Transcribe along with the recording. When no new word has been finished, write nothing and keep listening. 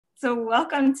So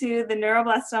welcome to the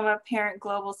Neuroblastoma Parent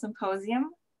Global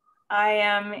Symposium. I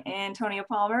am Antonia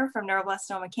Palmer from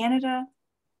Neuroblastoma Canada,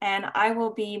 and I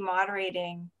will be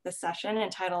moderating the session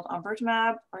entitled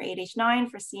Omburtamab, or 8H9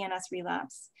 for CNS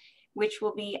Relapse, which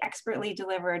will be expertly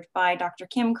delivered by Dr.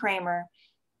 Kim Kramer.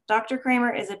 Dr.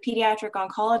 Kramer is a pediatric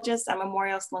oncologist at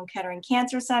Memorial Sloan Kettering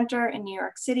Cancer Center in New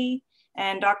York City,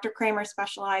 and Dr. Kramer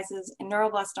specializes in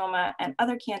neuroblastoma and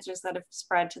other cancers that have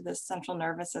spread to the central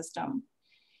nervous system.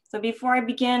 So before I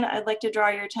begin, I'd like to draw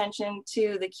your attention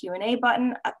to the Q&A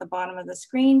button at the bottom of the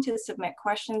screen to submit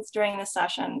questions during the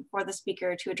session for the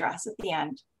speaker to address at the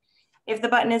end. If the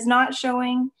button is not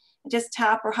showing, just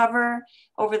tap or hover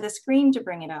over the screen to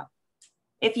bring it up.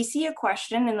 If you see a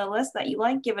question in the list that you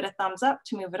like, give it a thumbs up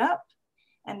to move it up.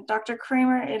 And Dr.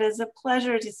 Kramer, it is a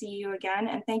pleasure to see you again,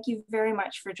 and thank you very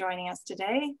much for joining us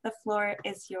today. The floor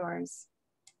is yours.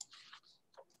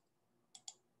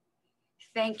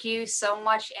 Thank you so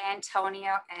much,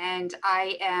 Antonia, and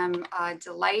I am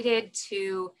delighted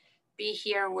to be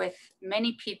here with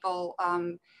many people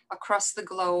across the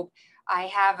globe. I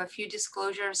have a few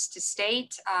disclosures to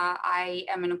state. I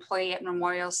am an employee at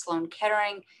Memorial Sloan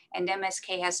Kettering, and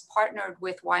MSK has partnered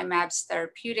with Y-mAbs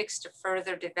Therapeutics to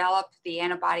further develop the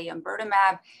antibody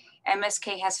Omburtamab.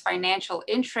 MSK has financial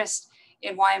interest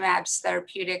in Y-mAbs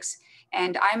Therapeutics,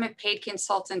 and I'm a paid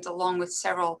consultant along with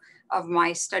several of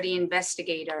my study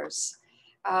investigators.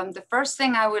 The first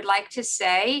thing I would like to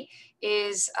say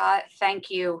is thank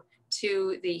you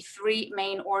to the three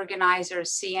main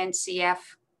organizers, CNCF,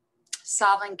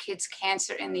 Solving Kids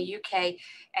Cancer in the UK,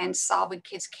 and Solving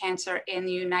Kids Cancer in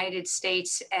the United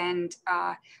States. And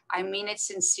I mean it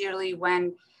sincerely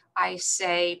when I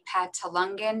say Pat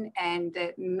Tulungan and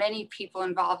the many people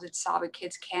involved in Solving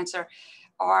Kids Cancer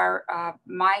are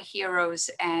my heroes,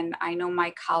 and I know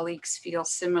my colleagues feel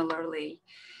similarly.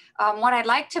 What I'd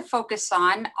like to focus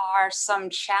on are some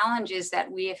challenges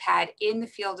that we have had in the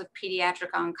field of pediatric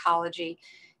oncology.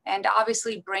 And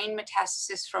obviously brain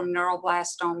metastasis from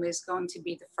neuroblastoma is going to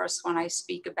be the first one I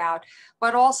speak about,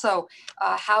 but also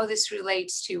how this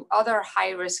relates to other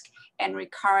high-risk and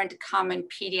recurrent common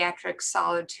pediatric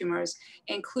solid tumors,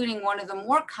 including one of the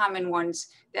more common ones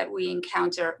that we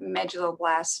encounter,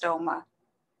 medulloblastoma.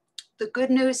 The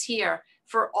good news here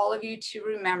for all of you to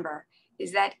remember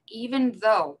is that even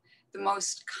though the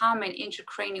most common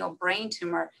intracranial brain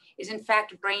tumor is in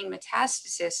fact brain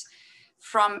metastasis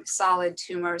from solid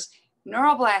tumors,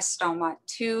 neuroblastoma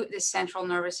to the central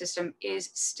nervous system is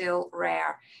still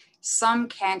rare. Some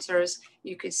cancers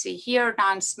you could see here,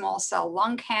 non-small cell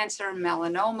lung cancer,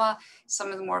 melanoma,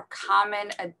 some of the more common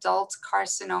adult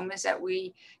carcinomas that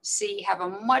we see have a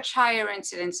much higher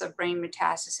incidence of brain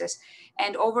metastasis.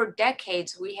 And over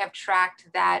decades, we have tracked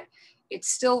that it's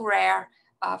still rare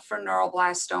for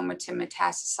neuroblastoma to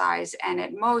metastasize. And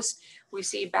at most, we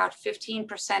see about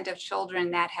 15% of children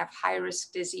that have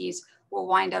high-risk disease will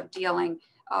wind up dealing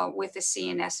with the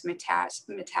CNS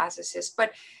metastasis.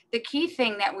 But the key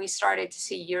thing that we started to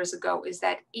see years ago is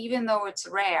that even though it's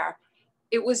rare,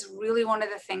 it was really one of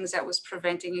the things that was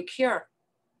preventing a cure.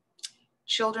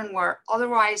 Children were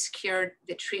otherwise cured.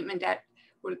 The treatment that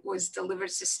was delivered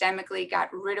systemically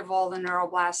got rid of all the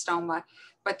neuroblastoma,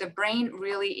 but the brain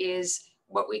really is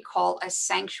what we call a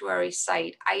sanctuary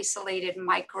site. Isolated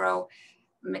micro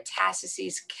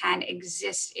metastases can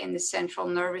exist in the central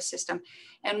nervous system.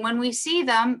 And when we see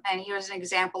them, and here's an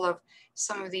example of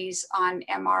some of these on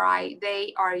MRI,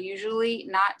 they are usually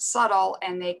not subtle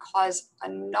and they cause a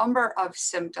number of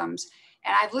symptoms.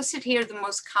 And I've listed here the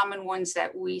most common ones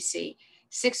that we see.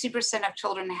 60% of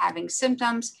children having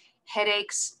symptoms,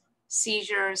 headaches,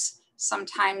 seizures,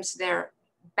 sometimes their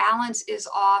balance is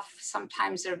off,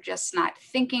 sometimes they're just not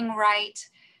thinking right.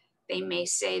 They may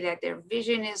say that their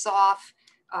vision is off.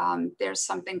 There's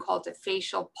something called the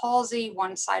facial palsy.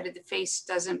 One side of the face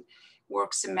doesn't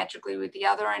work symmetrically with the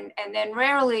other. And then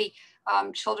rarely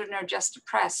children are just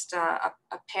depressed. A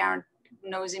parent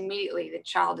knows immediately the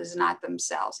child is not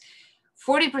themselves.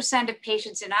 40% of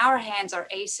patients in our hands are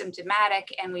asymptomatic,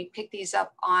 and we pick these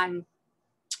up on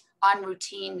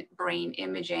routine brain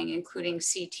imaging, including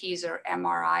CTs or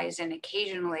MRIs and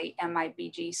occasionally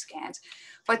MIBG scans.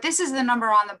 But this is the number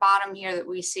on the bottom here that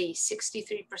we see.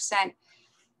 63%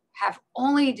 have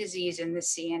only disease in the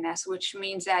CNS, which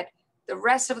means that the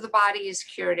rest of the body is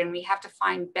cured, and we have to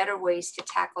find better ways to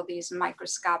tackle these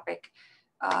microscopic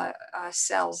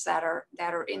cells that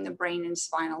are in the brain and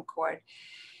spinal cord.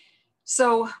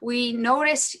 So we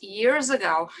noticed years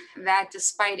ago that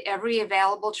despite every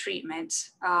available treatment,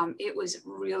 it was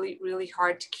really, really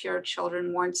hard to cure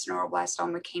children once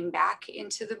neuroblastoma came back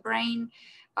into the brain.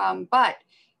 But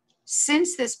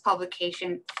Since this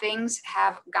publication, things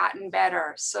have gotten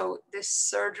better. So the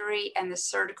surgery and the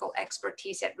surgical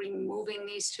expertise at removing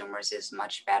these tumors is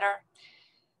much better.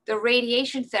 The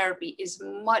radiation therapy is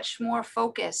much more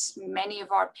focused. Many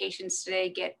of our patients today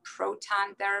get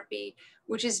proton therapy,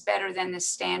 which is better than the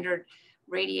standard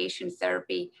radiation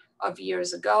therapy of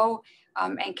years ago,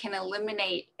 and can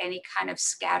eliminate any kind of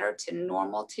scatter to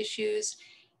normal tissues.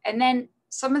 And then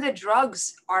some of the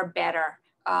drugs are better.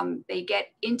 They get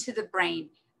into the brain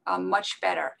much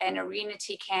better. And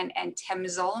irinotecan and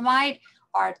temozolomide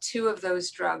are two of those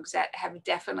drugs that have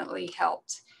definitely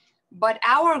helped. But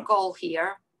our goal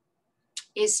here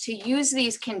is to use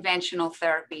these conventional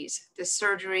therapies, the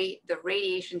surgery, the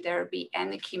radiation therapy,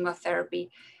 and the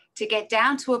chemotherapy, to get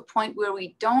down to a point where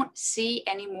we don't see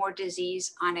any more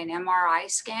disease on an MRI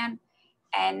scan,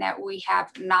 and that we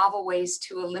have novel ways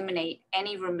to eliminate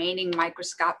any remaining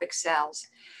microscopic cells.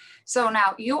 So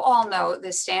now you all know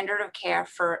the standard of care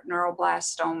for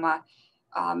neuroblastoma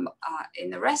in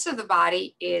the rest of the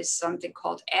body is something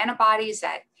called antibodies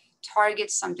that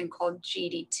targets something called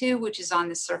GD2, which is on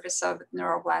the surface of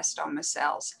neuroblastoma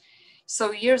cells.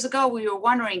 So years ago, we were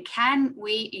wondering, can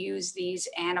we use these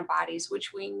antibodies,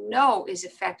 which we know is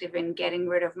effective in getting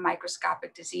rid of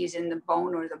microscopic disease in the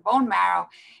bone or the bone marrow,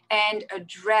 and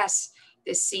address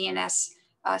the CNS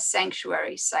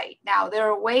sanctuary site? Now, there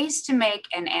are ways to make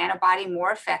an antibody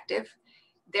more effective.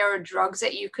 There are drugs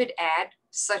that you could add,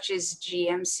 such as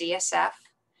GM-CSF.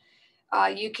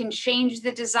 You can change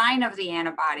the design of the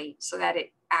antibody so that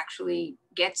it actually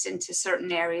gets into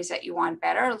certain areas that you want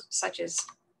better, such as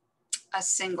a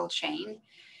single chain.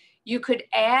 You could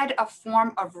add a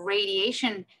form of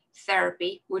radiation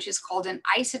therapy, which is called an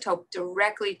isotope,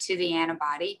 directly to the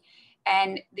antibody.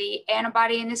 And the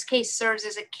antibody in this case serves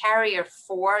as a carrier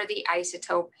for the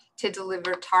isotope to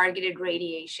deliver targeted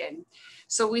radiation.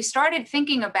 So we started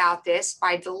thinking about this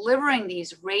by delivering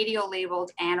these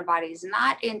radio-labeled antibodies,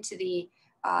 not into the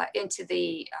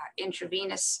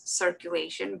intravenous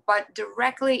circulation, but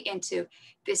directly into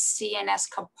this CNS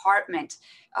compartment.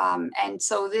 And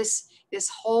so this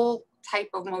whole type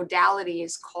of modality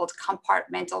is called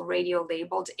compartmental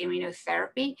radio-labeled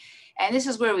immunotherapy. And this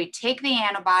is where we take the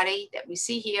antibody that we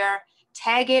see here,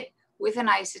 tag it with an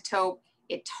isotope.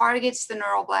 It targets the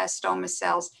neuroblastoma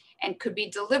cells and could be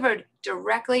delivered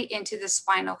directly into the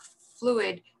spinal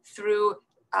fluid through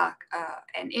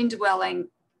an indwelling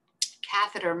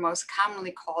catheter, most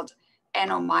commonly called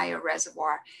Antonia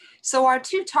reservoir. So our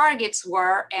two targets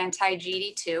were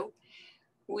anti-GD2.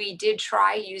 We did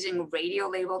try using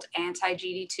radio-labeled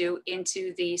anti-GD2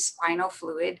 into the spinal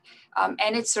fluid,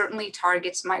 and it certainly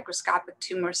targets microscopic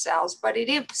tumor cells, but it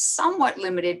is somewhat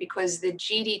limited because the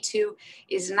GD2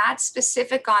 is not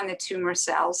specific on the tumor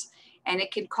cells, and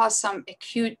it can cause some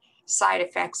acute side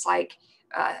effects like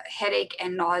headache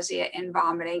and nausea and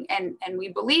vomiting. And we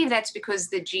believe that's because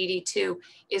the GD2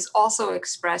 is also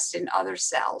expressed in other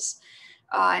cells.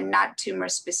 And not tumor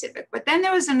specific. But then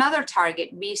there was another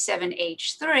target,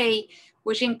 B7H3,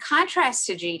 which in contrast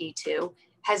to GD2,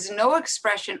 has no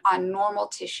expression on normal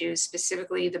tissues,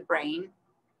 specifically the brain.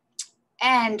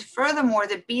 And furthermore,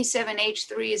 the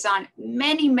B7H3 is on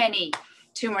many, many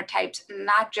tumor types,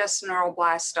 not just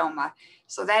neuroblastoma.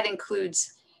 So that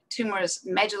includes tumors,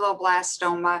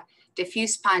 medulloblastoma,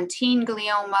 diffuse pontine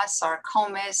glioma,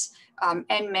 sarcomas,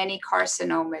 and many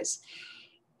carcinomas.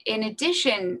 In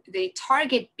addition, the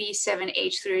target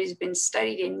B7H3 has been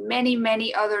studied in many,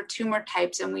 many other tumor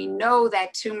types, and we know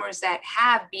that tumors that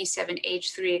have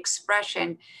B7H3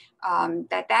 expression,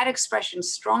 that expression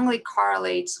strongly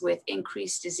correlates with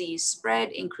increased disease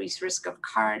spread, increased risk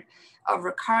of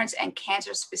recurrence, and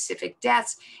cancer-specific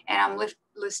deaths. And I'm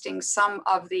listing some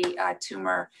of the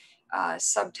tumor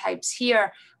subtypes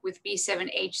here with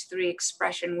B7H3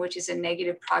 expression, which is a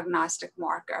negative prognostic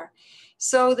marker.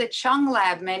 So the Chung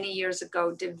lab many years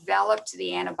ago developed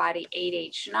the antibody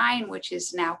 8H9, which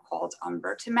is now called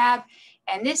Omburtamab.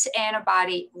 And this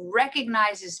antibody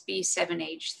recognizes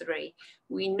B7H3.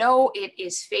 We know it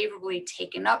is favorably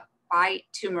taken up by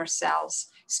tumor cells,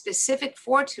 specific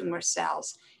for tumor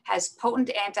cells, has potent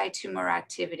anti-tumor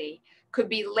activity, could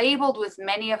be labeled with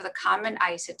many of the common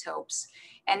isotopes,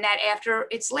 and that after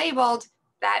it's labeled,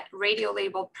 that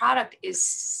radio-labeled product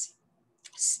is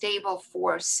stable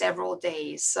for several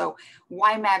days. So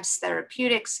Y-mAbs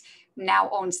Therapeutics now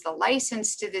owns the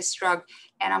license to this drug,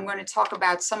 and I'm going to talk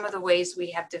about some of the ways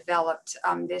we have developed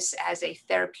this as a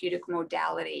therapeutic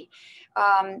modality.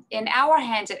 In our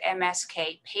hands at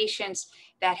MSK, patients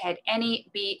that had any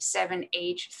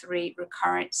B7H3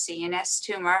 recurrent CNS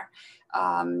tumor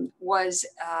was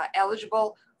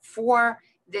eligible for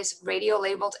this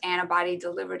radio-labeled antibody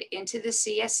delivered into the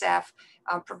CSF,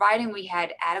 providing we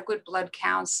had adequate blood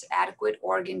counts, adequate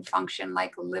organ function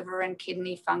like liver and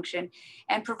kidney function,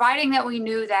 and providing that we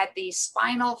knew that the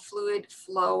spinal fluid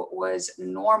flow was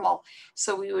normal.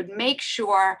 So we would make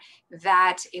sure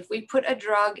that if we put a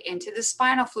drug into the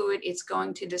spinal fluid, it's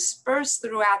going to disperse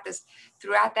throughout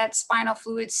that spinal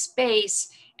fluid space,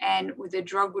 and the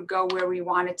drug would go where we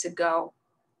want it to go.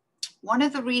 One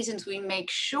of the reasons we make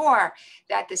sure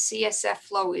that the CSF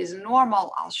flow is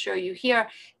normal, I'll show you here.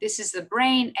 This is the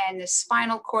brain and the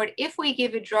spinal cord. If we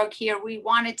give a drug here, we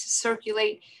want it to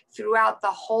circulate throughout the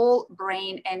whole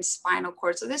brain and spinal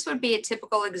cord. So this would be a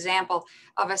typical example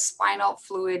of a spinal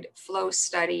fluid flow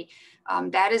study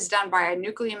that is done by our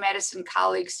nuclear medicine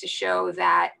colleagues to show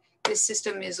that this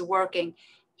system is working.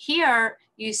 Here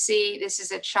you see this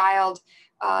is a child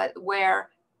where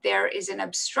there is an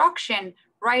obstruction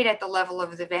right at the level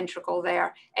of the ventricle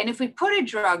there. And if we put a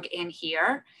drug in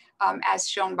here, as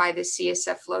shown by the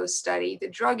CSF flow study, the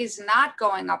drug is not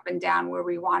going up and down where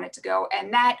we want it to go.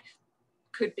 And that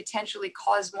could potentially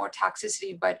cause more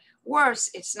toxicity, but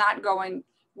worse, it's not going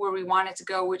where we want it to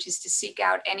go, which is to seek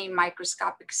out any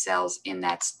microscopic cells in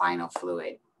that spinal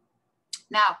fluid.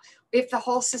 Now, if the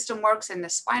whole system works and the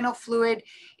spinal fluid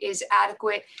is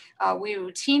adequate, we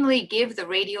routinely give the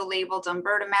radio-labeled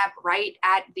Omburtamab right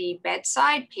at the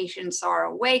bedside. Patients are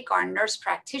awake. Our nurse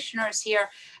practitioners here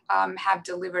have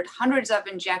delivered hundreds of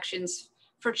injections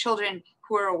for children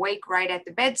who are awake right at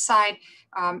the bedside.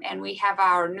 And we have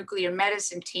our nuclear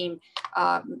medicine team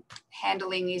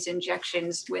handling these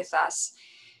injections with us.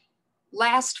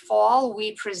 Last fall,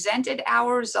 we presented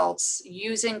our results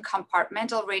using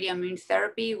compartmental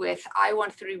radioimmunotherapy with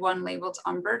I-131 labeled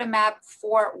Omburtamab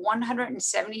for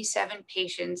 177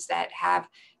 patients that have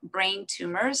brain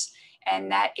tumors,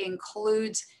 and that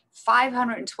includes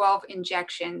 512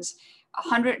 injections.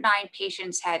 109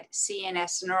 patients had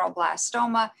CNS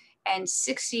Neuroblastoma, and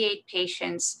 68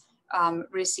 patients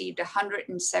received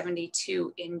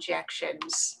 172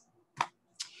 injections.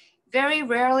 Very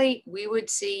rarely we would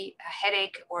see a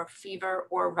headache or fever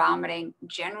or vomiting,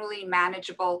 generally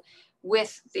manageable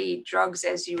with the drugs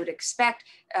as you would expect,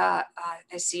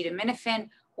 acetaminophen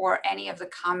or any of the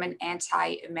common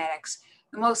antiemetics.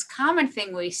 The most common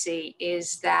thing we see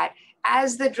is that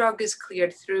as the drug is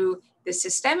cleared through the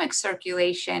systemic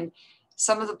circulation,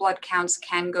 some of the blood counts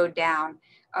can go down.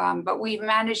 But we've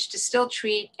managed to still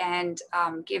treat and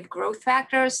give growth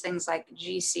factors, things like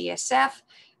GCSF,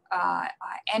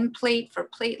 end plate for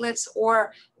platelets,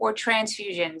 or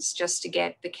transfusions just to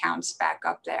get the counts back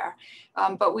up there.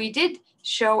 But we did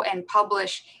show and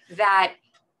publish that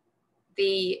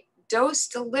the dose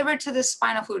delivered to the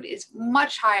spinal fluid is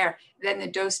much higher than the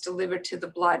dose delivered to the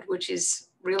blood, which is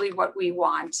really what we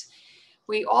want.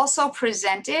 We also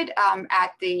presented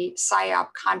at the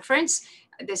PSYOP conference.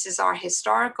 This is our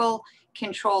historical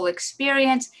control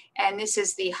experience, and this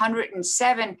is the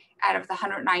 107 out of the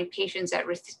 109 patients that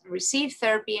received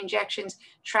therapy injections,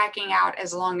 tracking out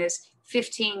as long as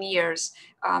 15 years,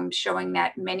 showing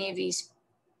that many of these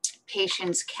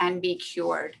patients can be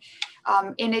cured.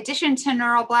 In addition to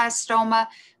neuroblastoma,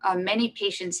 many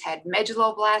patients had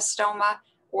medulloblastoma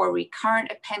or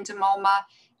recurrent ependymoma,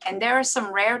 and there are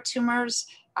some rare tumors.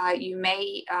 You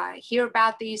may hear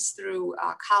about these through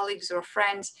colleagues or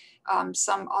friends.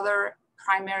 Some other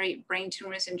primary brain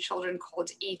tumors in children called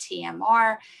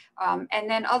ETMR, and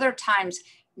then other times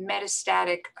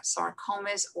metastatic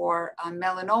sarcomas or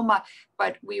melanoma.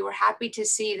 But we were happy to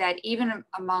see that even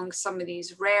among some of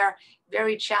these rare,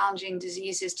 very challenging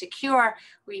diseases to cure,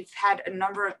 we've had a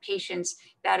number of patients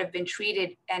that have been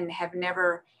treated and have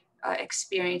never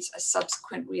experienced a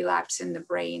subsequent relapse in the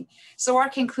brain. So our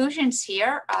conclusions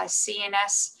here,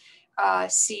 CNS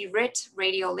CRIT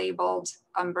radio-labeled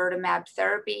Omburtamab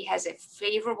therapy has a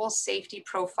favorable safety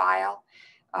profile.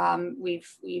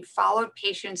 We've followed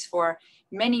patients for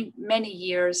many, many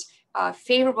years,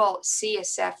 favorable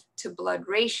CSF to blood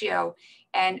ratio,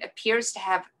 and appears to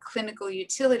have clinical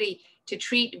utility to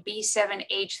treat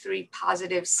B7H3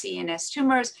 positive CNS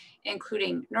tumors,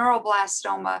 including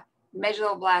neuroblastoma,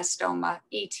 medulloblastoma,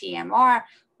 ETMR,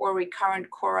 or recurrent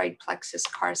choroid plexus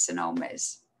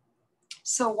carcinomas.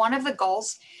 So one of the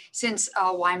goals since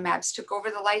Y-mAbs took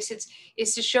over the license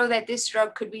is to show that this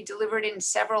drug could be delivered in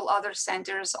several other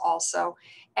centers also.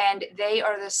 And they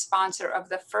are the sponsor of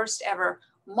the first ever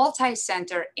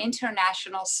multi-center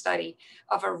international study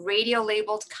of a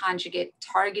radio-labeled conjugate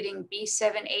targeting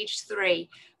B7H3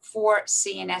 for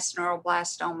CNS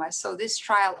neuroblastoma. So this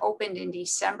trial opened in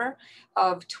December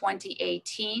of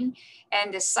 2018,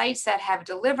 and the sites that have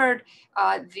delivered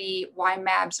the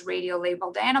Y-mAbs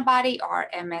radio-labeled antibody are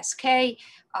MSK,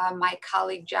 my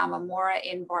colleague Jamamura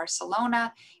in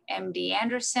Barcelona, MD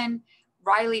Anderson,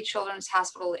 Riley Children's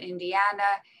Hospital in Indiana,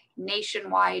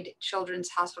 Nationwide Children's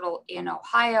Hospital in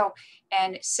Ohio,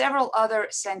 and several other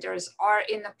centers are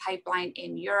in the pipeline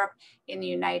in Europe, in the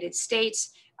United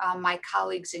States, my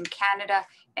colleagues in Canada,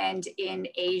 and in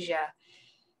Asia.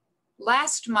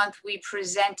 Last month, we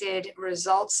presented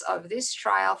results of this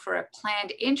trial for a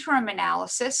planned interim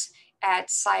analysis at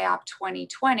SIOP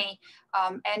 2020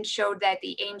 and showed that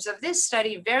the aims of this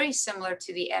study, very similar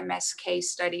to the MSK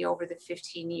study over the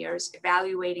 15 years,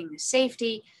 evaluating the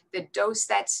safety, the dose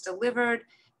that's delivered,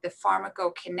 the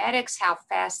pharmacokinetics, how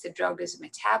fast the drug is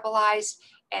metabolized,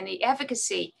 and the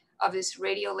efficacy of this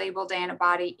radio-labeled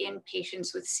antibody in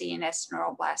patients with CNS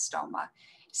neuroblastoma.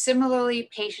 Similarly,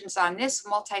 patients on this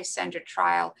multi-center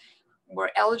trial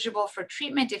were eligible for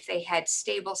treatment if they had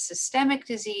stable systemic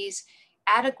disease,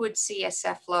 adequate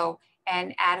CSF flow,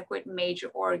 and adequate major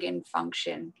organ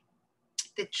function.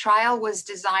 The trial was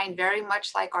designed very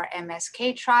much like our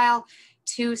MSK trial,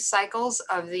 2 cycles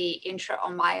of the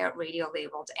intra-Ommaya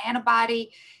radio-labeled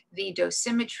antibody, the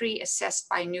dosimetry assessed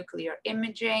by nuclear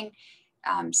imaging,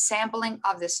 sampling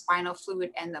of the spinal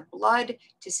fluid and the blood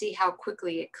to see how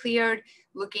quickly it cleared,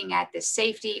 looking at the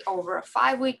safety over a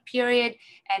 5-week period,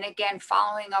 and again,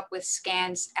 following up with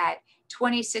scans at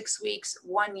 26 weeks,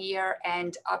 1 year,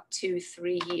 and up to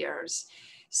 3 years.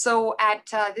 So at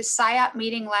the SIOP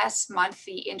meeting last month,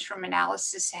 the interim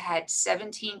analysis had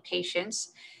 17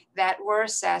 patients that were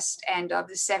assessed, and of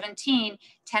the 17,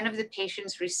 10 of the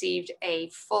patients received a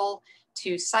full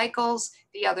 2 cycles,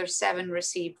 the other 7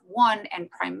 received 1, and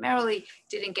primarily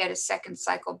didn't get a second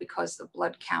cycle because the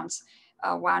blood counts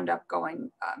wound up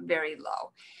going very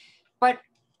low. But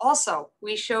also,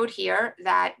 we showed here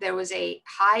that there was a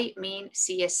high mean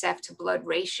CSF to blood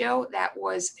ratio that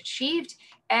was achieved,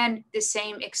 and the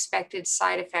same expected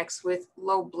side effects with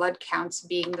low blood counts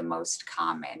being the most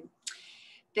common.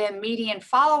 The median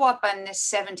follow-up on this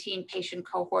 17 patient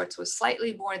cohorts was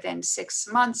slightly more than 6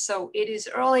 months, so it is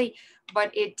early,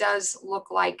 but it does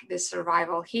look like the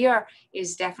survival here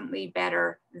is definitely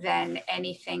better than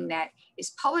anything that is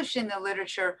published in the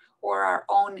literature or our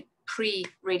own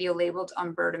pre-radio-labeled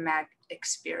Omburtamab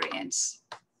experience.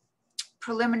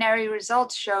 Preliminary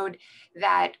results showed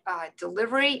that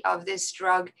delivery of this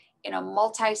drug in a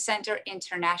multi-center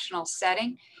international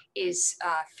setting is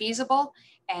feasible,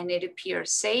 and it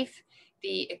appears safe.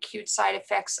 The acute side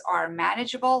effects are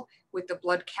manageable, with the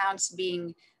blood counts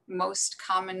being most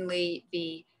commonly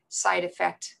the side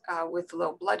effect with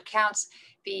low blood counts.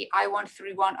 The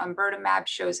I-131 Omburtamab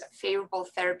shows a favorable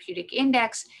therapeutic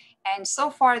index, and so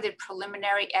far the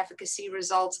preliminary efficacy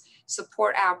results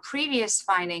support our previous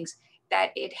findings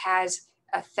that it has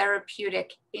a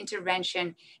therapeutic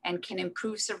intervention and can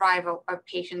improve survival of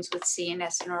patients with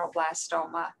CNS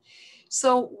neuroblastoma.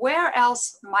 So where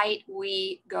else might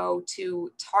we go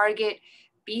to target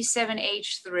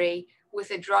B7H3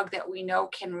 with a drug that we know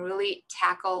can really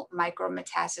tackle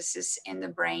micrometastasis in the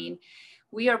brain?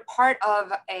 We are part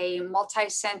of a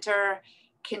multi-center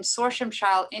consortium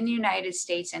trial in the United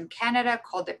States and Canada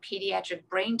called the Pediatric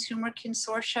Brain Tumor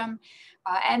Consortium.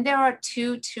 And there are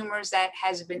 2 tumors that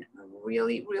has been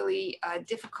really, really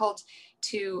difficult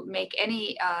to make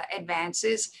any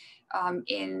advances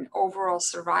in overall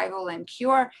survival and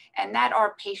cure, and that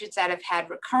are patients that have had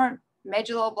recurrent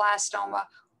medulloblastoma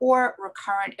or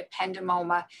recurrent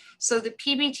ependymoma. So the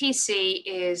PBTC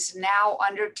is now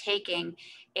undertaking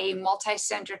a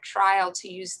multi-center trial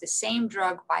to use the same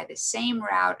drug by the same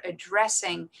route,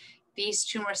 addressing these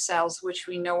tumor cells, which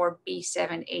we know are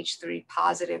B7H3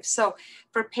 positive. So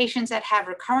for patients that have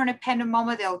recurrent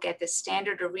ependymoma, they'll get the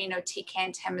standard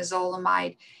irinotecan,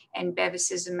 temozolomide, and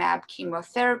bevacizumab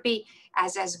chemotherapy,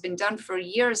 as has been done for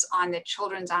years on the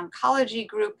Children's Oncology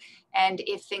group. And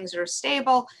if things are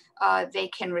stable, they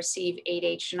can receive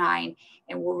 8H9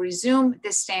 and will resume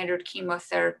the standard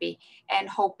chemotherapy and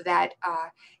hope that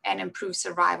an improved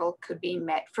survival could be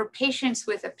met. For patients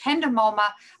with ependymoma,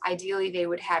 ideally they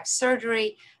would have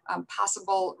surgery,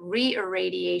 possible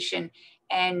re-irradiation,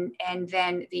 and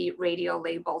then the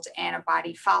radio-labeled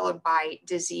antibody followed by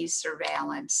disease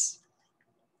surveillance.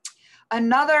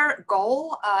 Another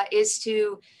goal is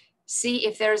to see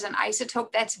if there's an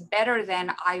isotope that's better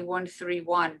than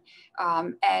I-131.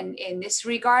 And in this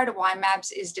regard,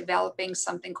 Y-mAbs is developing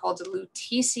something called the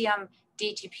lutetium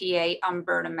DTPA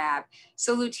Omburtamab.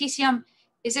 So lutetium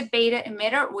is a beta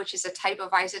emitter, which is a type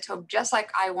of isotope just like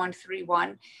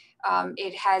I-131.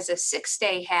 It has a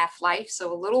 6-day half-life,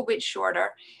 so a little bit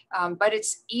shorter, but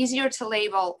it's easier to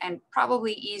label and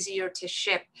probably easier to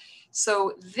ship.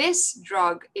 So this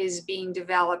drug is being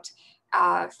developed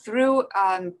through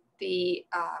the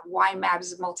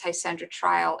Y-mAbs multicenter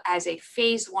trial as a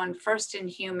phase 1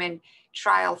 first-in-human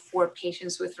trial for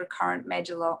patients with recurrent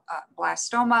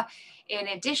medulloblastoma. In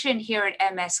addition, here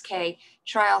at MSK,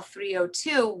 trial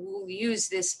 302 will use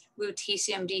this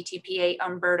lutetium DTPA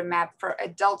Omburtamab for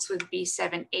adults with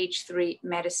B7H3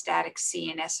 metastatic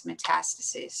CNS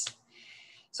metastases.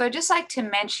 So I'd just like to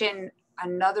mention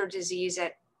another disease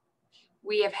that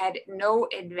we have had no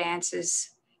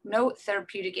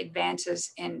therapeutic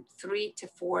advances in 3 to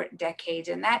 4 decades,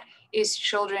 and that is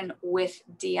children with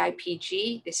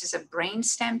DIPG. This is a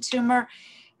brainstem tumor.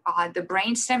 The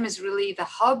brainstem is really the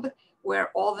hub where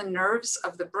all the nerves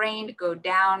of the brain go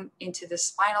down into the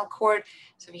spinal cord.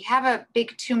 So if you have a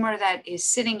big tumor that is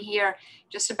sitting here,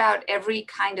 just about every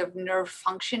kind of nerve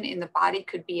function in the body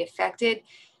could be affected.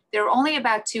 There are only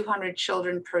about 200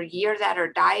 children per year that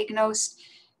are diagnosed.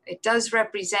 It does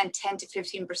represent 10 to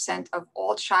 15% of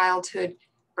all childhood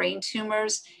brain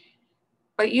tumors.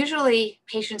 But usually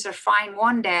patients are fine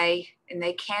one day and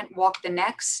they can't walk the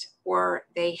next, or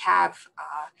they have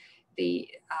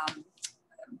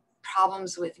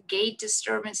problems with gait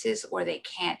disturbances, or they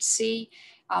can't see.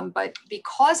 But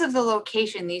because of the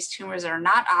location, these tumors are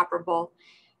not operable.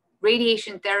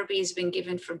 Radiation therapy has been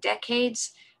given for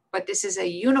decades, but this is a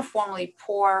uniformly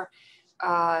poor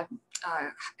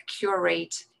cure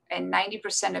rate, and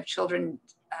 90% of children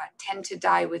tend to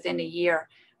die within a year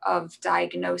of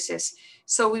diagnosis.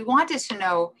 So we wanted to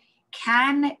know,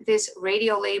 can this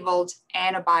radio-labeled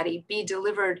antibody be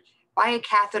delivered by a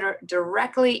catheter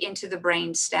directly into the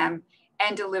brainstem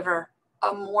and deliver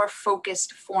a more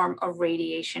focused form of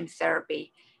radiation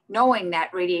therapy, knowing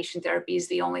that radiation therapy is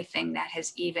the only thing that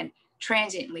has even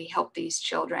transiently helped these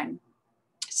children?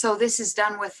 So this is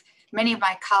done with many of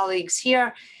my colleagues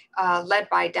here, led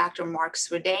by Dr. Mark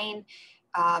Swedane.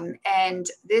 And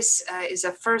this is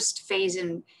a first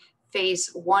phase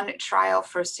 1 trial,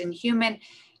 first in human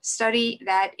study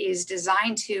that is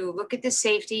designed to look at the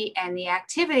safety and the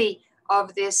activity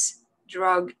of this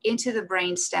drug into the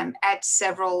brainstem at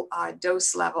several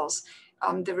dose levels.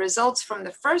 The results from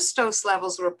the first dose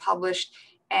levels were published,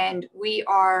 and we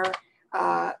are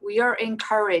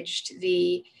encouraged.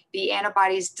 The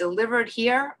antibodies delivered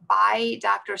here by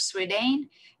Dr. Swedane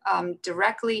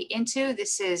directly into,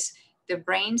 this is the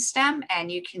brainstem,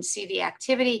 and you can see the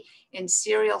activity in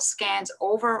serial scans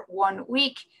over 1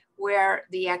 week, where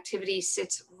the activity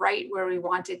sits right where we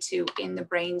want it to in the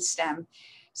brainstem.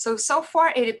 So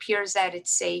far it appears that it's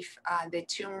safe. The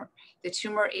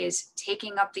tumor is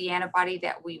taking up the antibody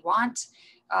that we want.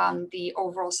 The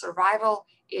overall survival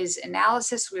is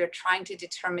analysis. We are trying to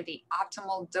determine the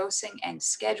optimal dosing and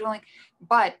scheduling,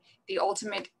 but the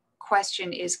ultimate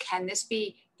question is, can this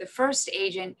be the first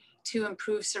agent to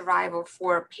improve survival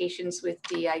for patients with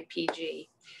DIPG?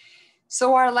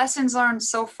 So our lessons learned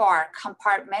so far: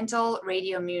 compartmental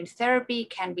radioimmune therapy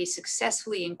can be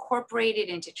successfully incorporated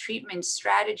into treatment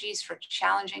strategies for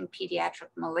challenging pediatric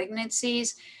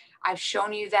malignancies. I've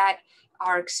shown you that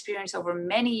our experience over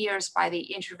many years by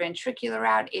the intraventricular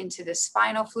route into the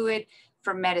spinal fluid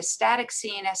for metastatic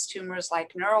CNS tumors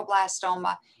like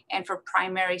neuroblastoma, and for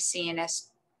primary CNS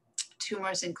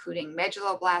tumors, including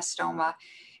medulloblastoma.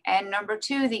 And number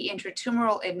 2, the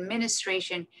intratumoral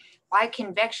administration by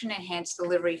convection-enhanced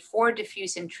delivery for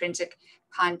diffuse intrinsic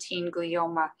pontine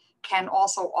glioma can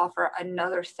also offer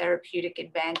another therapeutic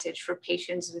advantage for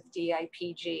patients with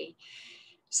DIPG.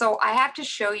 So I have to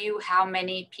show you how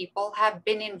many people have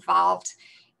been involved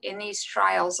in these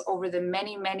trials over the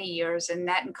many, many years, and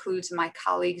that includes my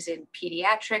colleagues in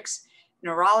pediatrics,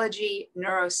 neurology,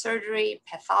 neurosurgery,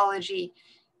 pathology,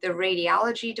 the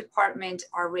radiology department,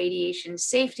 our radiation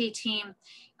safety team,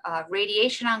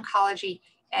 radiation oncology,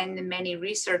 and the many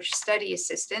research study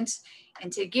assistants.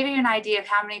 And to give you an idea of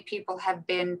how many people have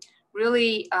been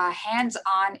really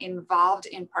hands-on involved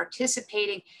in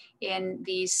participating in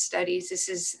these studies, this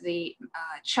is the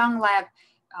Chung Lab.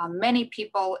 Many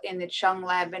people in the Chung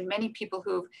Lab, and many people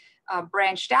who've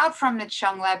branched out from the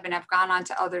Chung Lab and have gone on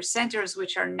to other centers,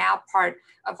 which are now part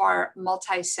of our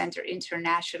multi-center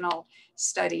international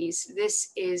studies.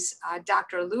 This is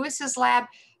Dr. Lewis's lab.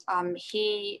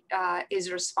 He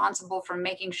is responsible for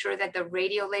making sure that the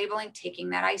radio labeling, taking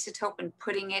that isotope and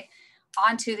putting it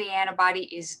onto the antibody,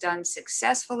 is done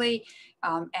successfully,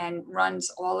 and runs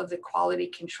all of the quality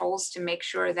controls to make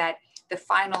sure that the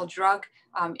final drug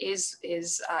is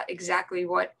exactly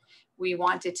what we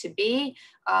want it to be.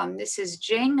 This is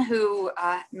Jing, who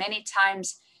many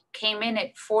times came in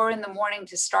at 4 in the morning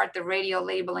to start the radio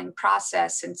labeling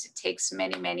process, since it takes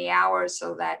many, many hours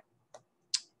so that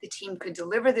the team could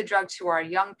deliver the drug to our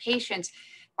young patients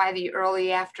by the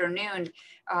early afternoon.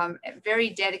 Very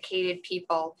dedicated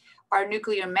people. Our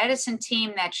nuclear medicine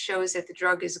team that shows that the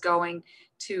drug is going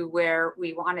to where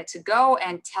we want it to go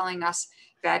and telling us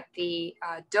that the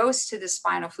dose to the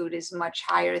spinal fluid is much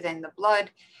higher than the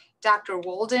blood. Dr.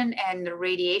 Walden and the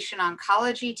radiation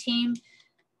oncology team,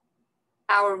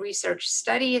 our research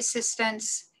study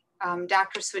assistants,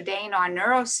 Dr. Swedane, our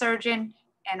neurosurgeon,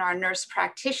 and our nurse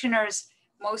practitioners,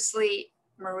 mostly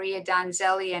Maria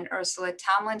Donzelli and Ursula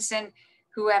Tomlinson,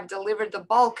 who have delivered the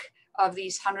bulk of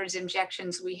these hundreds of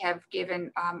injections we have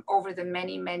given over the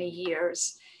many, many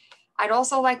years. I'd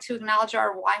also like to acknowledge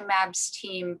our YMABS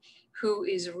team, who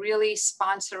is really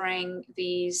sponsoring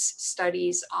these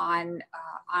studies on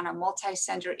a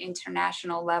multi-center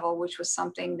international level, which was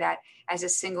something that as a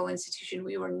single institution,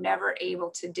 we were never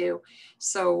able to do.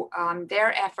 So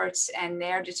their efforts and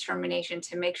their determination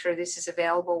to make sure this is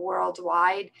available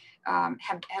worldwide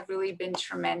have really been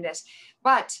tremendous.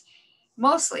 But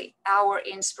mostly our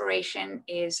inspiration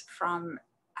is from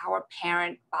our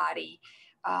parent body.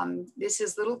 This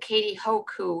is little Katie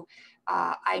Hoke, who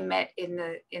I met in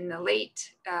the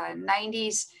late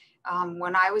 90s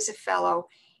when I was a fellow.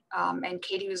 And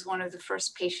Katie was one of the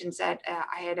first patients that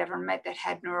I had ever met that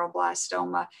had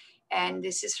neuroblastoma. And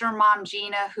this is her mom,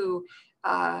 Gina, who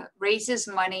raises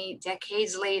money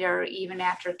decades later, even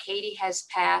after Katie has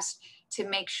passed, to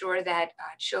make sure that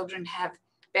children have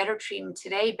better treatment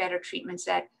today, better treatments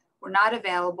that were not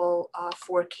available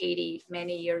for Katie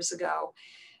many years ago.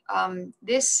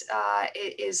 This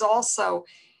is also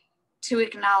to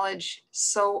acknowledge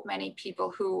so many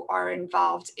people who are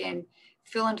involved in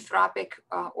philanthropic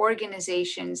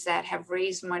organizations that have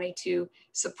raised money to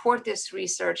support this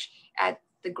research at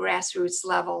the grassroots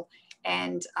level.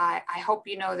 And I hope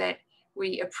you know that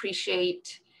we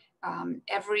appreciate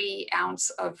every ounce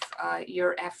of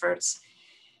your efforts.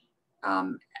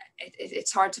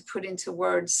 It's hard to put into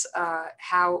words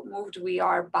how moved we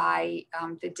are by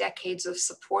the decades of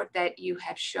support that you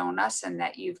have shown us and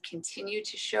that you've continued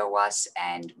to show us.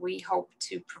 And we hope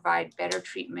to provide better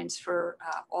treatments for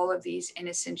all of these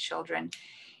innocent children.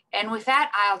 And with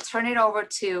that, I'll turn it over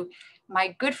to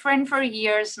my good friend for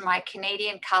years, my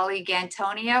Canadian colleague,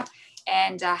 Antonia,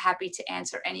 and happy to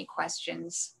answer any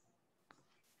questions.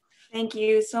 Thank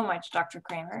you so much, Dr.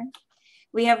 Kramer.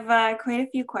 We have quite a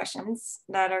few questions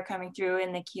that are coming through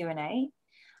in the Q&A.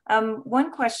 One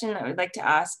question that I would like to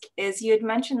ask is, you had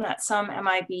mentioned that some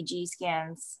MIBG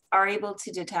scans are able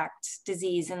to detect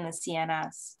disease in the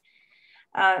CNS.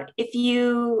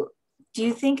 Do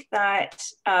you think that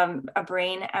a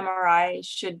brain MRI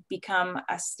should become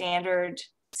a standard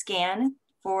scan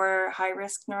for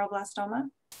high-risk neuroblastoma?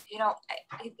 You know,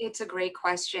 it's a great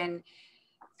question.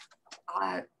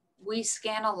 We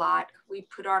scan a lot. We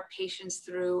put our patients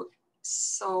through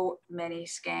so many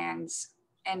scans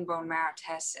and bone marrow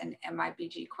tests and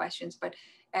MIBG questions, but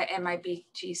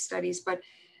MIBG studies. But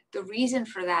the reason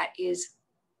for that is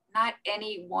not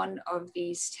any one of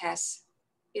these tests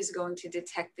is going to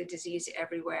detect the disease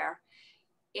everywhere.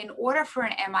 In order for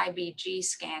an MIBG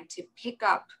scan to pick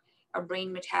up a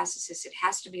brain metastasis, it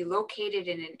has to be located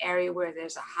in an area where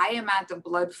there's a high amount of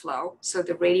blood flow. So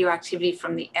the radioactivity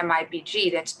from the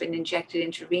MIBG that's been injected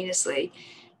intravenously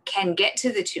can get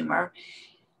to the tumor.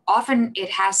 Often it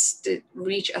has to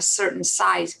reach a certain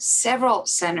size, several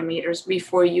centimeters,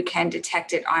 before you can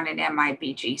detect it on an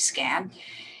MIBG scan.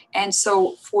 And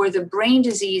so for the brain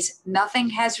disease, nothing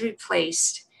has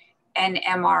replaced an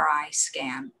MRI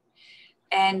scan.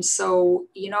 And so,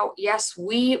 you know, yes,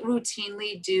 we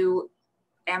routinely do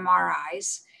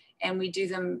MRIs, and we do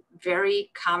them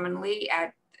very commonly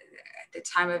at the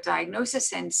time of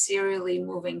diagnosis and serially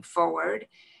moving forward.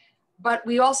 But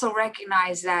we also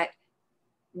recognize that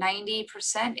 90%,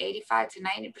 85 to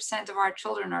 90% of our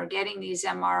children are getting these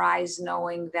MRIs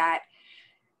knowing that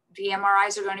the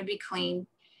MRIs are going to be clean.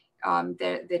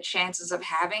 The chances of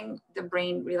having the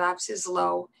brain relapse is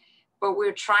low, but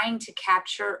we're trying to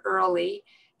capture early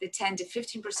the 10 to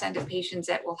 15% of patients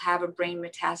that will have a brain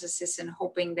metastasis, and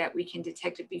hoping that we can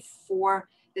detect it before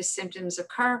the symptoms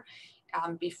occur,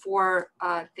 before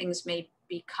things may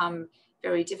become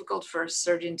very difficult for a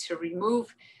surgeon to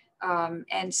remove.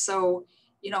 And so,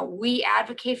 you know, we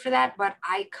advocate for that, but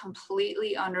I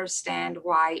completely understand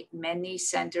why many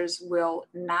centers will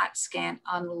not scan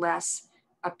unless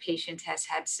a patient has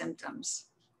had symptoms.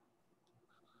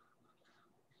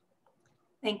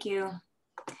 Thank you.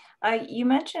 You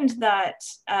mentioned that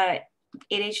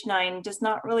 8H9 does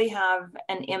not really have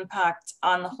an impact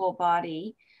on the whole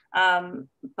body.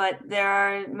 But there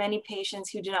are many patients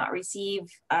who do not receive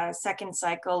a second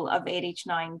cycle of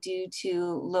 8H9 due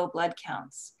to low blood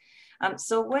counts.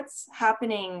 So what's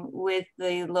happening with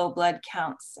the low blood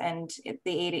counts and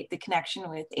the connection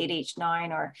with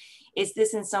 8H9, or is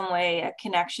this in some way a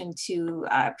connection to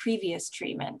previous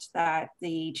treatment that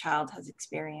the child has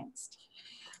experienced?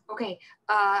 Okay,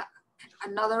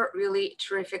 another really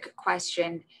terrific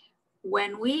question.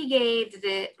 When we gave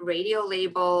the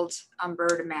radio-labeled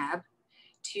Omburtamab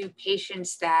to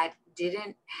patients that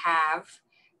didn't have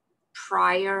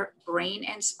prior brain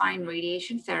and spine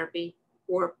radiation therapy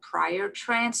or prior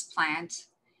transplant,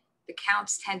 the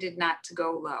counts tended not to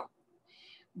go low.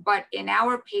 But in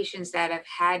our patients that have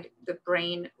had the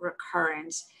brain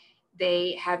recurrence,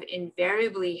 they have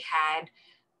invariably had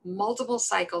multiple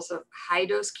cycles of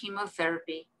high-dose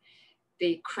chemotherapy,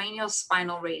 the cranial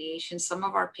spinal radiation. Some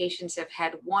of our patients have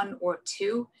had 1 or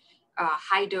 2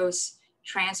 high-dose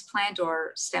transplant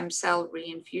or stem cell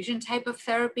reinfusion type of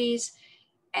therapies.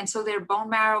 And so their bone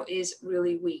marrow is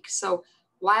really weak. So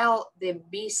while the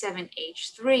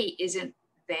B7H3 isn't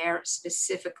there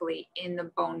specifically in the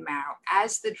bone marrow,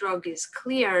 as the drug is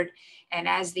cleared and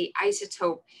as the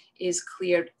isotope is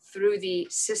cleared through the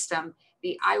system,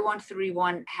 the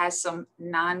I131 has some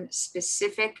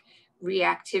non-specific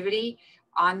reactivity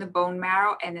on the bone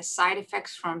marrow, and the side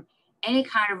effects from any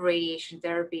kind of radiation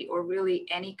therapy or really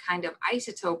any kind of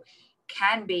isotope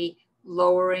can be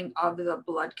lowering of the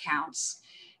blood counts.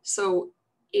 So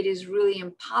it is really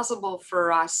impossible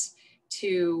for us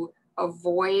to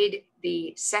avoid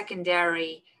the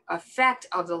secondary effect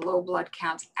of the low blood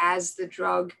counts as the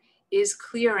drug is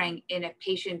clearing in a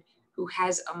patient who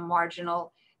has a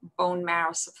marginal bone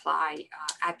marrow supply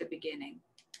at the beginning.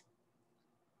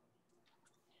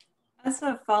 As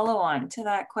a follow-on to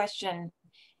that question,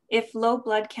 if low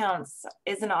blood counts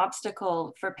is an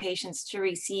obstacle for patients to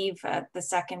receive the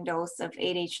second dose of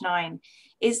 8H9,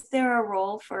 is there a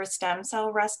role for stem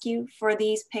cell rescue for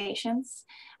these patients?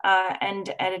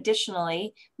 And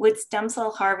additionally, would stem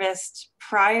cell harvest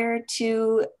prior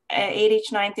to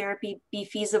 8H9 therapy be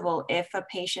feasible if a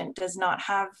patient does not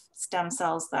have stem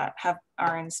cells that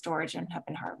are in storage and have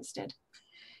been harvested?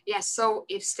 Yes, so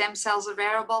if stem cells are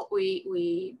available,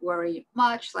 we worry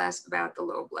much less about the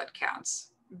low blood counts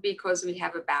because we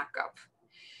have a backup.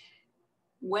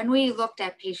 When we looked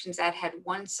at patients that had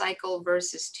 1 cycle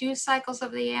versus 2 cycles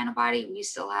of the antibody, we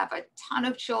still have a ton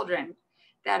of children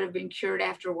that have been cured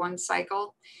after 1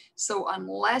 cycle. So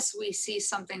unless we see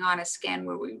something on a scan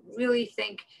where we really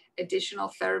think additional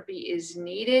therapy is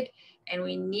needed and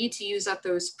we need to use up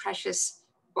those precious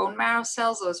bone marrow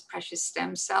cells, those precious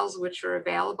stem cells which are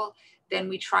available, then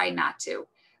we try not to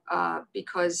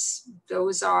because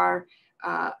those are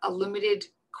a limited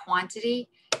quantity,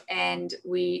 and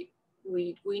we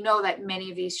know that many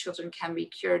of these children can be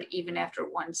cured even after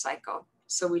 1 cycle.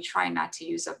 So we try not to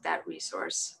use up that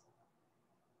resource.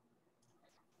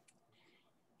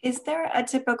 Is there a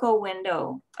typical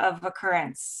window of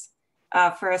occurrence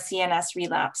for a CNS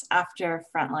relapse after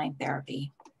frontline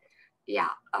therapy? Yeah,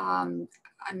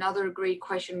 another great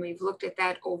question. We've looked at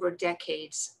that over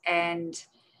decades, and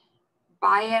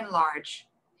by and large,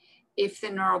 if the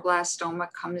neuroblastoma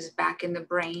comes back in the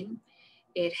brain,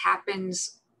 it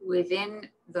happens within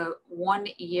the 1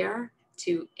 year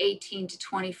to 18 to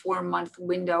 24 month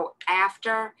window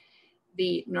after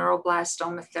the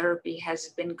neuroblastoma therapy has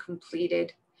been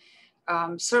completed.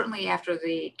 Certainly after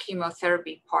the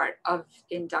chemotherapy part of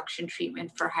induction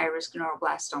treatment for high-risk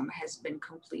neuroblastoma has been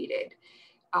completed.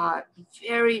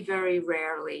 Very, very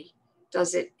rarely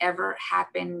does it ever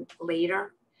happen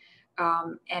later.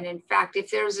 And in fact, if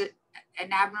there's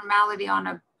an abnormality on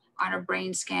a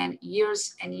brain scan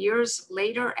years and years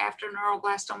later after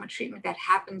neuroblastoma treatment that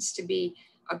happens to be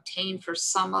obtained for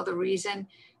some other reason,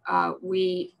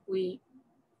 we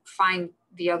find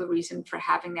the other reason for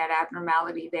having that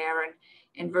abnormality there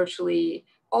and virtually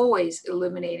always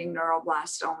eliminating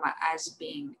neuroblastoma as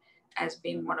being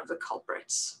one of the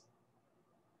culprits.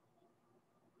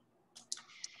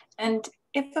 And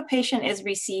if a patient is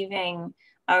receiving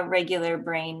regular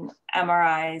brain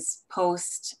MRIs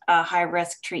post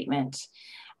high-risk treatment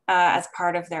as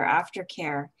part of their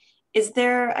aftercare, is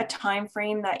there a time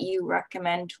frame that you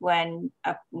recommend when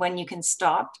you can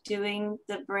stop doing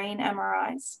the brain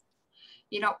MRIs?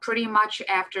 You know, pretty much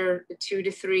after 2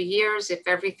 to 3 years, if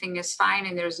everything is fine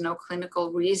and there's no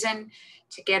clinical reason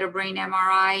to get a brain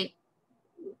MRI,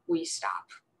 we stop.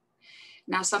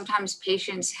 Now, sometimes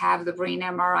patients have the brain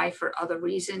MRI for other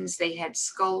reasons. They had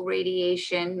skull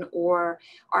radiation, or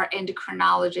our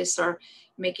endocrinologists are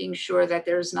making sure that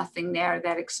there's nothing there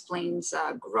that explains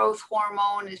growth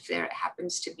hormone if there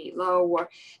happens to be low, or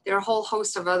there are a whole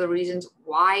host of other reasons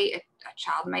why a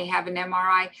child may have an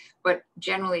MRI, but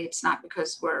generally it's not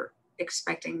because we're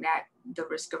expecting that the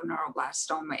risk of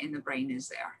neuroblastoma in the brain is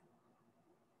there.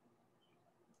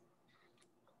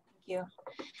 Thank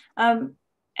you.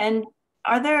 And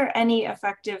are there any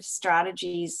effective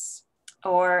strategies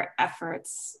or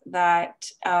efforts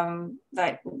that,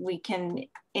 that we can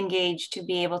engage to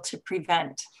be able to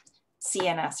prevent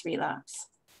CNS relapse?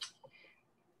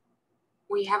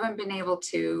 We haven't been able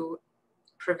to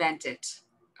prevent it.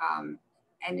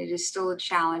 And it is still a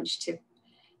challenge to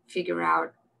figure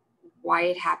out why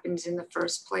it happens in the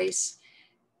first place.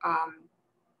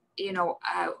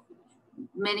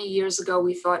 Many years ago,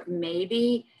 we thought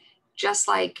maybe just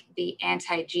like the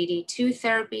anti-GD2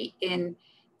 therapy in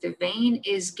the vein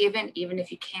is given, even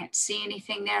if you can't see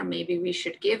anything there, maybe we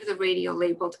should give the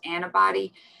radio-labeled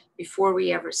antibody before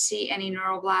we ever see any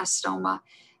neuroblastoma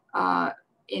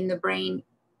in the brain.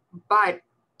 But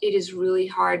it is really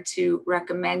hard to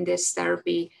recommend this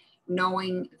therapy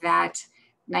knowing that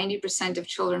 90% of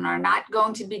children are not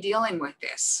going to be dealing with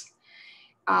this.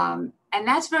 And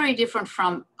that's very different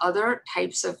from other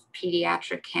types of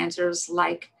pediatric cancers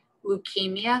like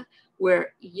leukemia,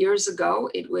 where years ago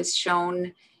it was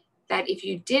shown that if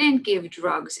you didn't give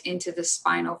drugs into the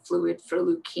spinal fluid for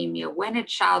leukemia, when a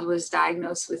child was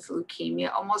diagnosed with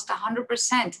leukemia, almost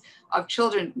 100% of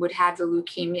children would have the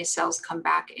leukemia cells come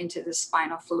back into the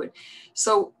spinal fluid.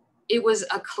 So it was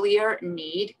a clear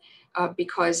need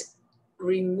because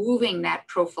removing that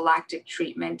prophylactic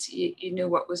treatment, you knew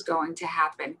what was going to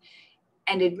happen.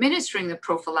 And administering the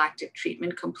prophylactic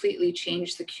treatment completely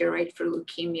changed the cure rate for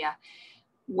leukemia.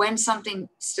 When something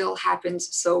still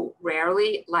happens so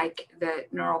rarely, like the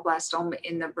neuroblastoma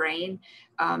in the brain,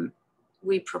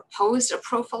 we proposed a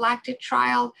prophylactic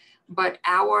trial, but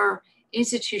our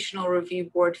institutional review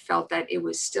board felt that it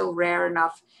was still rare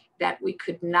enough that we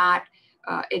could not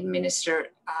administer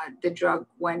the drug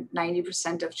when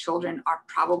 90% of children are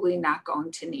probably not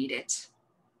going to need it.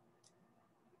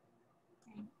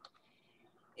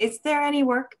 Is there any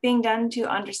work being done to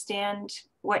understand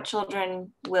what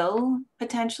children will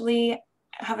potentially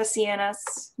have a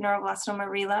CNS neuroblastoma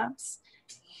relapse?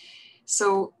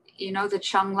 So, the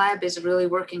Chung lab is really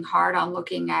working hard on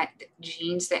looking at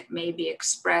genes that may be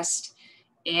expressed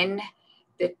in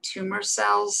the tumor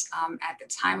cells at the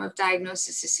time of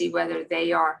diagnosis to see whether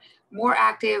they are more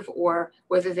active or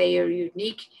whether they are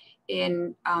unique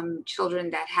in children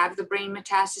that have the brain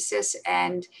metastasis.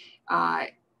 And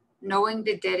knowing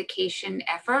the dedication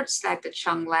efforts that the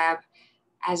Chung lab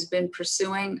has been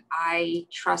pursuing, I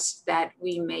trust that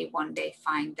we may one day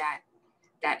find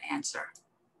that answer.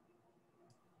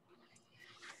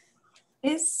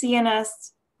 Is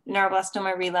CNS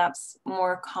neuroblastoma relapse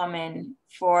more common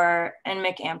for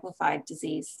MYC amplified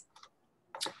disease?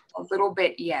 A little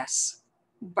bit, yes,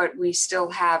 but we still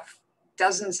have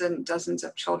dozens and dozens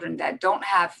of children that don't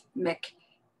have MYC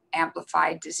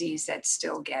amplified disease that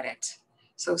still get it.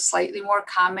 So slightly more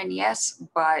common, yes,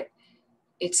 but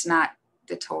it's not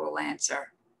the total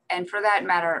answer. And for that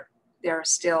matter, there are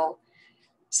still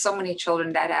so many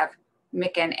children that have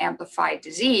MYC amplified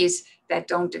disease that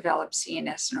don't develop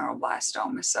CNS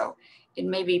neuroblastoma. So it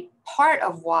may be part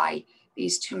of why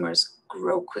these tumors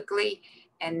grow quickly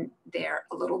and they're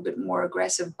a little bit more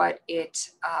aggressive, but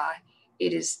it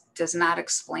does not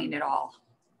explain it all.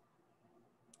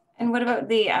 And what about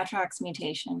the ATRAX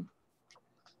mutation?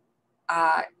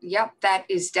 Yep, that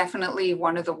is definitely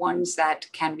one of the ones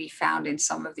that can be found in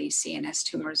some of these CNS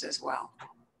tumors as well.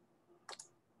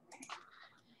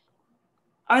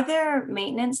 Are there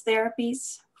maintenance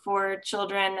therapies for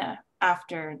children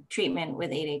after treatment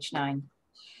with 8H9?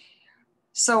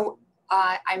 So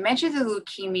I mentioned the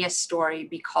leukemia story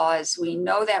because we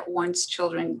know that once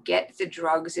children get the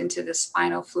drugs into the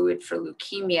spinal fluid for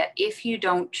leukemia, if you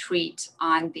don't treat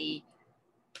on the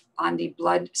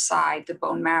blood side, the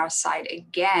bone marrow side,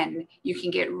 again, you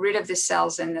can get rid of the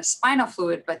cells in the spinal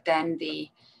fluid, but then the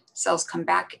cells come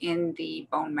back in the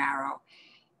bone marrow.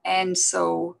 And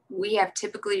so we have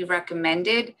typically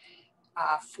recommended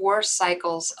 4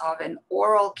 cycles of an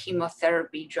oral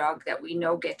chemotherapy drug that we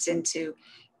know gets into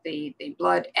the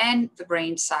blood and the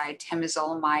brain side,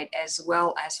 temozolomide, as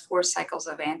well as 4 cycles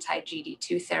of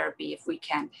anti-GD2 therapy, if we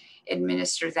can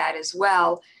administer that as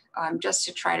well, just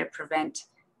to try to prevent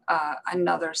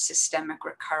another systemic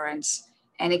recurrence.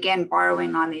 And again,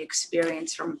 borrowing on the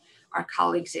experience from our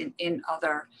colleagues in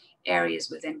other areas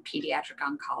within pediatric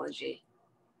oncology.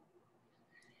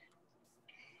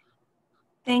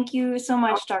 Thank you so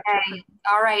much, Dr. Okay.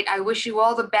 All right. I wish you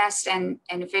all the best. And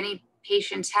if any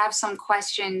patients have some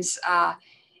questions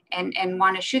and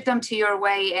want to shoot them to your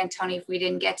way, Antonia, if we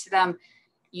didn't get to them,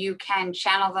 you can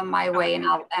channel them my way, and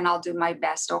I'll do my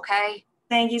best. Okay.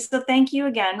 Thank you. So thank you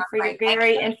again for your Right. Thank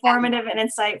very you informative and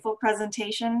insightful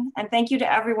presentation. And thank you to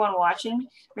everyone watching.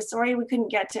 We're sorry we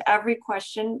couldn't get to every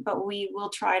question, but we will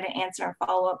try to answer and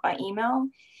follow up by email.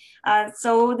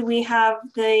 So we have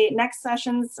the next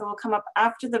sessions will come up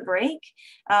after the break.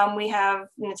 We have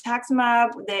Nitaximab,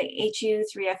 the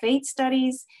HU3F8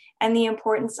 studies, and the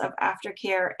importance of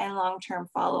aftercare and long-term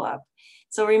follow-up.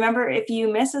 So remember, if you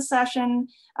miss a session,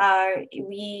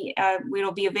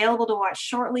 it'll be available to watch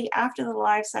shortly after the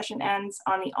live session ends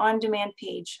on the on-demand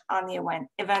page on the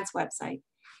events website.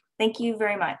 Thank you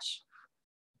very much.